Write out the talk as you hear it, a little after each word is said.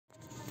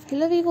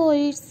Hello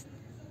viewers,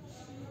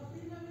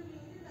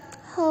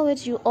 how are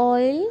you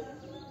all?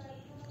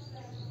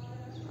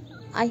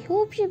 I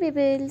hope you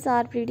peoples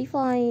are pretty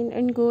fine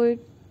and good.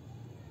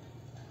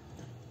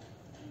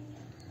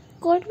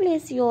 God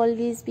bless you,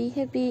 always be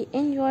happy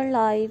in your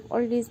life,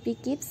 always be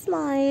keep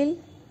smile.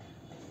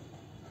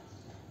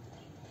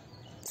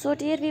 So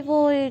dear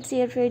viewers,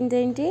 dear friends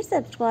and dear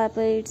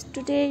subscribers,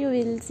 today you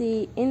will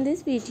see in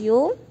this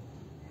video.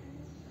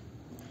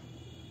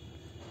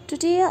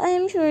 Today I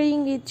am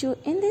sharing with you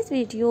in this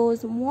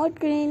videos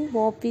modern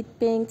bob with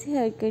bangs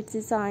haircut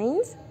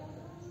designs.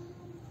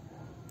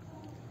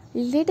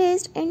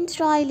 Latest and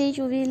stylish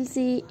you will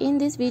see in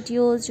this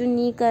videos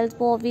unique girls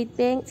bob with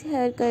bangs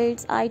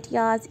haircuts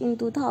ideas in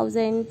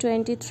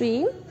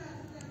 2023.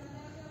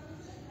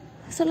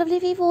 So lovely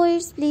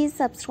viewers, please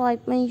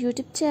subscribe my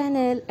YouTube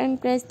channel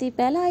and press the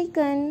bell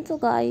icon. So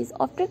guys,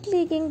 after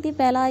clicking the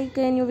bell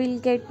icon you will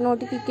get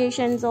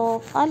notifications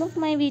of all of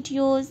my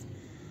videos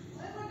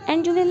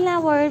and you will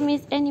never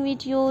miss any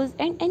videos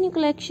and any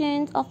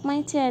collections of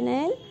my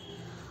channel.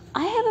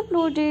 I have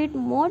uploaded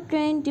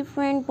modern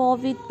different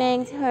bob with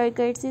bangs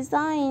haircuts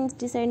designs,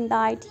 decent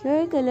dyed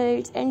hair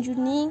colors and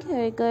unique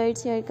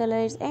haircuts, hair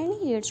colors and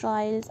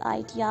hairstyles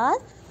ideas.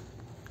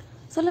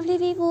 So lovely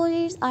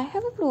viewers, I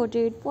have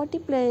uploaded 40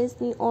 plus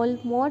all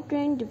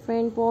modern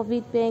different bob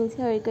with bangs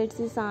haircuts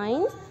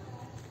designs.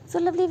 So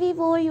lovely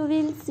viewer, you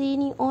will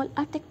see all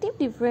attractive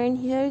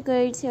different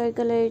haircuts, hair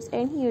colors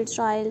and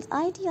hairstyles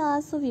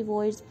ideas. So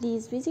viewers,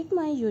 please visit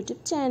my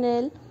YouTube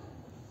channel.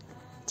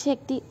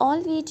 Check the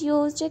all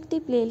videos, check the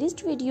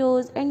playlist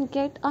videos and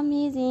get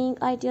amazing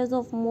ideas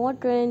of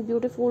modern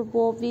beautiful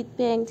bob with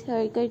bangs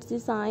haircuts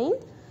design.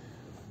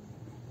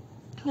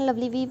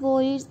 Lovely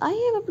viewers, I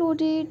have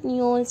uploaded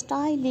new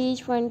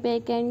stylish front,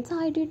 back and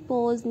sided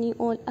pose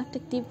all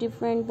attractive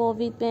different bob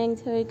with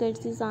bangs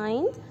haircuts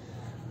designs.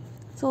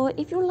 So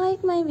if you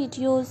like my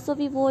videos, so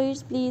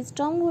viewers, please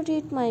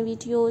download my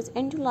videos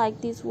and you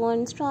like this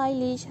one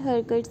stylish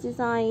haircuts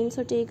design,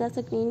 so take a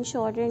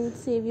screenshot and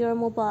save your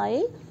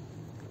mobile.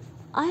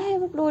 I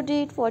have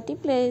uploaded 40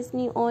 plus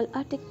all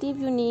attractive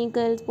unique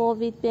girls bob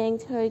with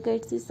bangs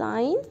haircuts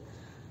designs.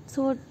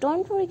 So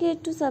don't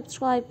forget to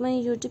subscribe my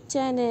YouTube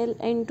channel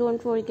and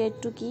don't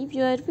forget to keep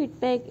your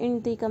feedback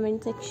in the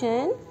comment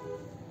section.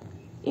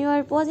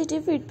 Your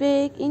positive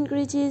feedback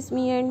encourages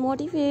me and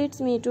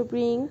motivates me to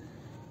bring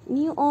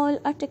new all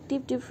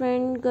attractive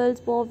different girls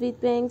bob with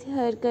bangs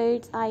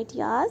haircuts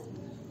ideas.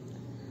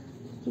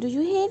 Do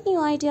you have new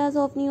ideas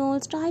of new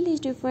stylish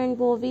different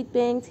bob with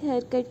bangs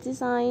haircut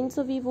designs?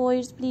 So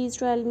viewers, please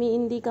tell me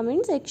in the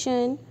comment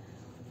section.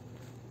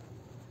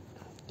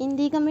 In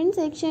the comment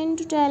section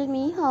to tell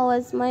me how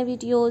was my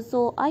video.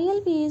 So I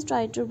always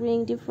try to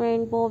bring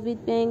different bob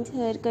with bangs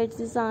haircut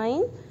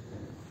design.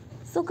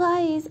 So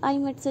guys, I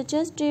might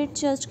suggest it,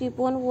 just keep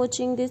on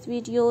watching these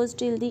videos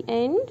till the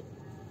end.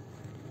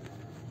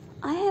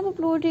 I have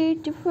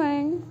uploaded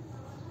different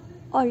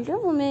older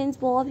women's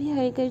bob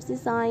haircuts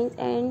designs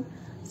and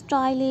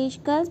stylish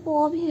girls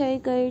bob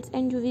haircuts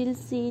and you will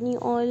see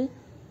all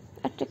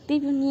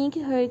attractive unique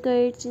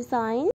haircuts designs.